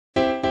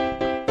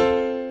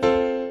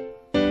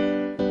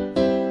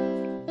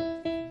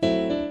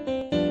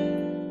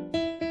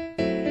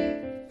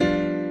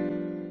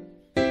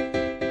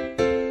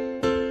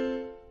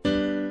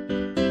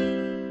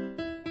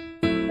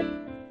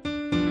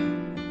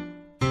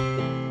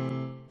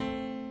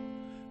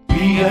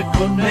We are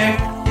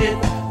connected,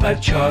 my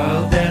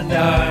child and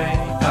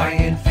I, by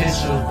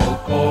invisible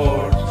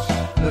cords,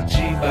 not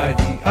seen by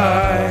the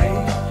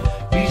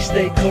eye. We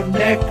stay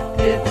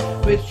connected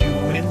with you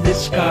in the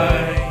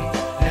sky,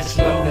 as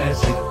long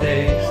as it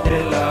takes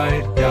till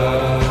I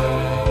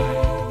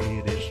die.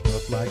 It is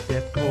not like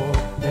that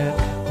cord that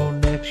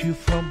connects you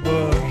from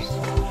birth.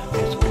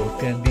 This cord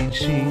can be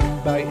seen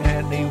by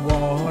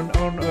anyone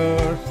on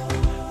earth.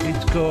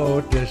 It's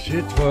God as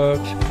it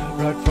works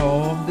right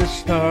from the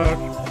start,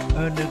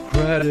 and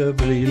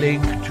incredibly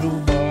linked to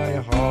my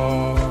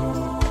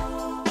heart.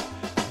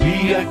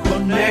 We are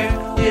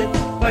connected,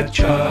 my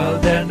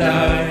child and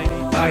I,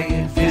 by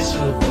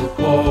invisible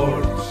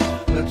cords,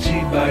 not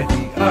seen by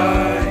the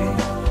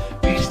eye.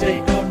 We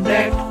stay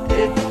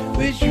connected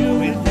with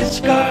you in the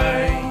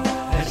sky,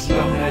 as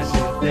long as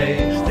it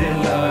takes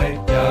till I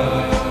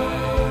die.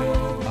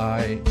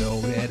 I know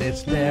that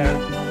it's there,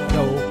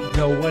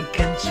 no one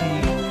can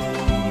see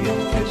the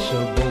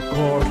invisible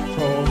cord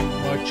from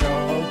my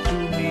child to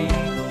me.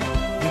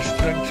 The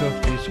strength of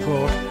this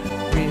cord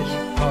is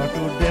hard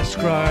to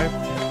describe.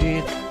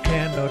 It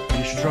cannot be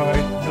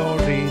destroyed nor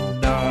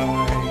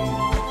denied.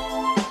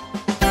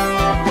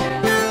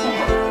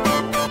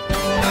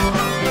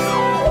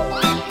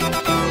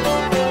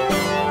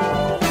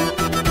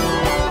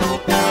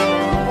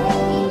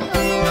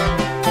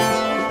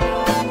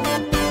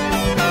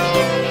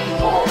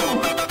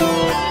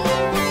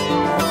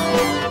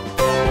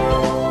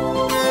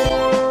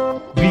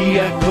 We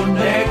are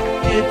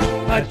connected,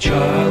 my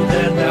child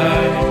and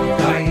I,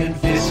 by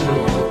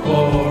invisible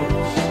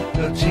cords,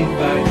 not seen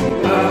by the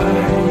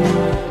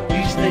eye.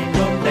 We stay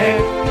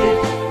connected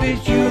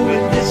with you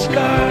in the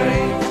sky,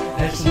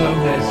 as long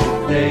as it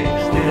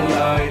takes till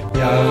I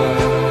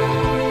die.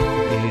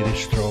 It is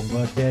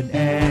stronger than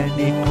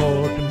any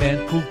cord man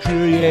could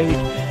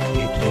create.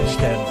 It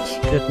withstands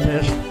the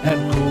test and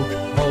could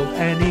hold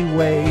any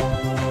weight.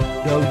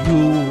 Though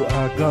you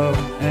are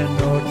gone and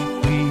not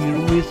here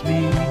with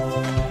me,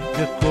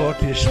 the cord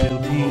is still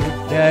near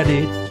that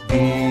it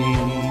be.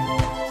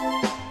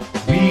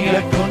 We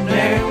are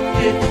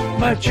connected,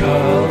 my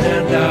child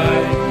and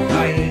I,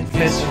 by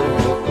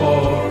invisible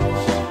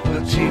cords,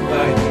 not seen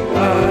by the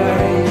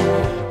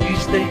eye. We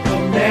stay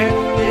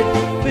connected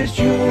with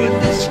you in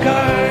the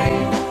sky,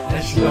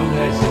 as long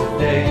as it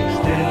takes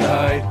till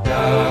I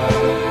die.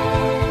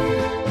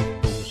 It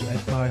pulls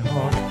at my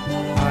heart,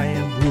 I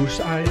am bruised,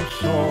 I am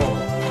sore.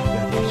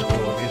 That this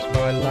cord is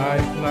my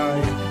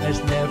lifeline as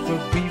never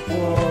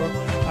before.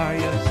 I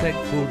am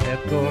thankful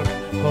that God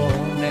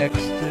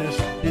connects us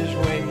this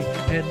way,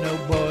 and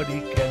nobody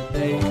can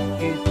take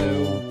it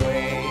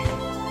away.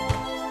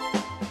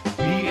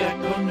 We are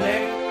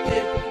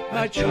connected,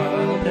 my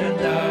child and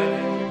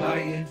I, by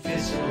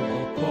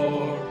invisible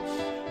cords,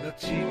 not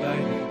seen by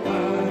the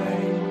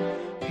eye.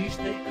 We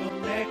stay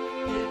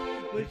connected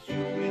with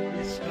you in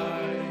the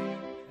sky,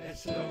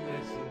 as long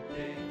as it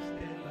takes.